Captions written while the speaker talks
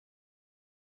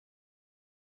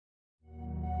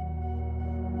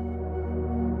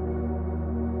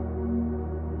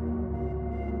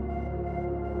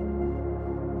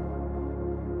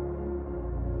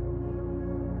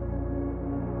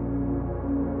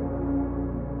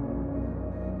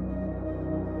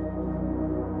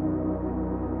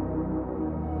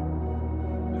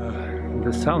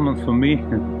Salmon for me,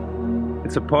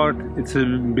 it's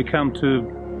become to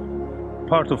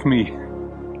part of me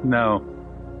now.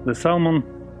 The salmon,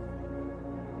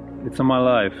 it's in my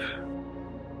life.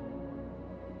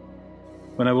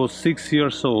 When I was 6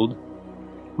 years old,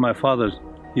 my father,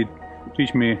 he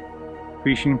teach me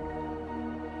fishing,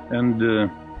 and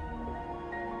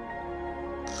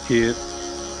he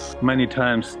many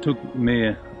times took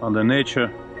me on the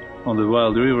nature, on the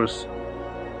wild rivers,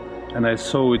 and I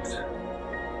saw it.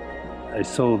 I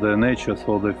saw the nature,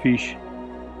 saw the fish.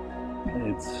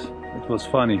 It was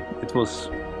funny. It was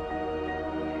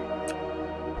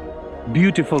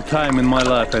beautiful time in my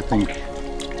life, I think.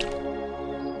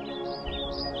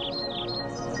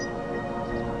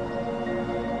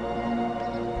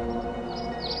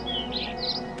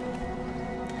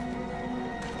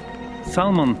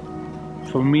 Salmon,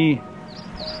 for me,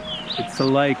 it's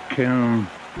like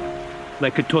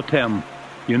a totem,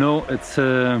 you know. It's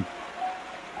a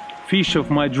fish of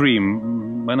my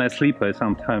dream. When I sleep, I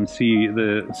sometimes see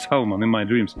the salmon in my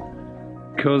dreams,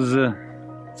 because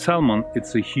salmon,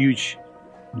 it's a huge,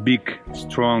 big,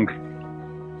 strong,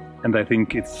 and I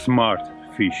think it's smart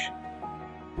fish.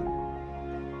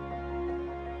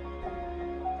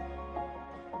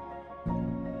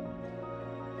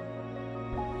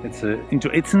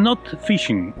 It's not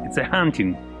fishing, it's a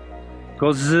hunting,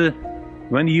 because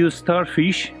when you start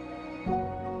fish,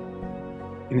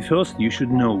 in first you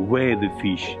should know where the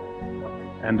fish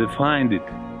and find it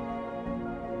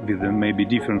with maybe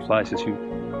different flies.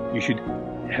 You should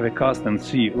have a cast and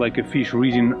see, like a fish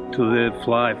reaching to the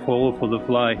fly, follow for the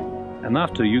fly, and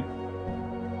after you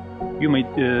may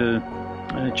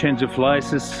change the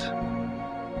flies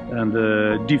and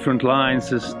different lines,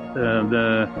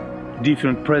 the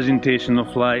different presentation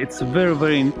of fly. It's very,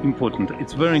 very important.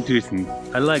 It's very interesting.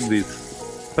 I like this,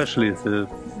 especially the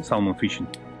salmon fishing.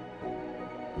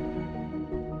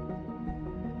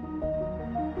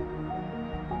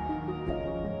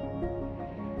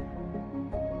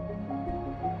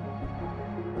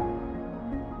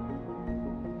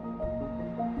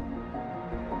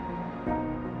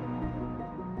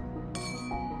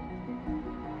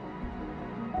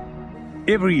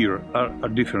 Every year are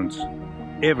different.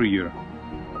 Every year,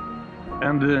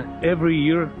 and every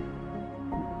year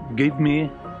gave me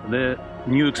the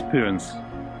new experience.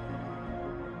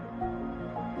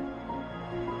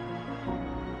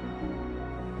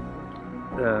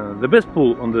 The best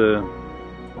pool on the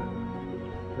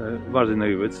Varzina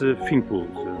River, it's a fin pool,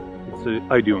 it's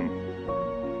an idiom.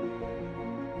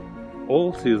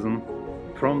 All season,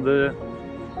 from the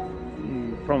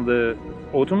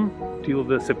autumn till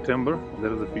the September,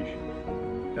 there is a fish.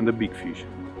 And a big fish,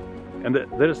 and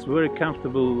there's very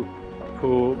comfortable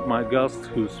for my guests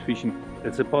who's fishing.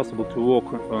 It's possible to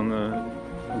walk on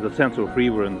the center of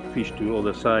river and fish to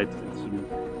other side. It's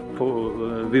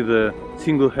with a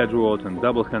single head rod and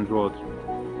double hand rod,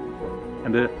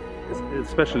 and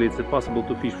especially it's possible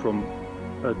to fish from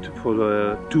for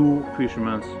two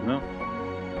fishermen. You know,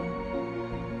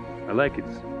 I like it.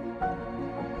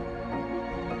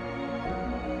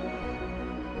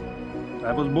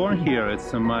 I was born here.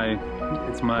 It's my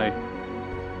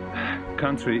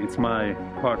country. It's my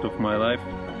part of my life,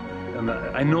 and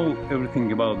I know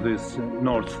everything about this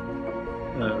north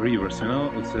rivers. You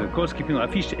know, it's a Kola Peninsula. I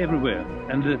fish everywhere,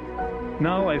 and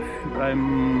now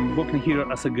I'm working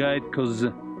here as a guide because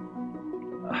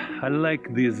I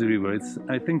like this river.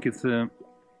 I think it's the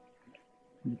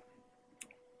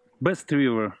best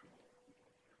river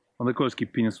on the Kola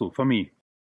Peninsula for me.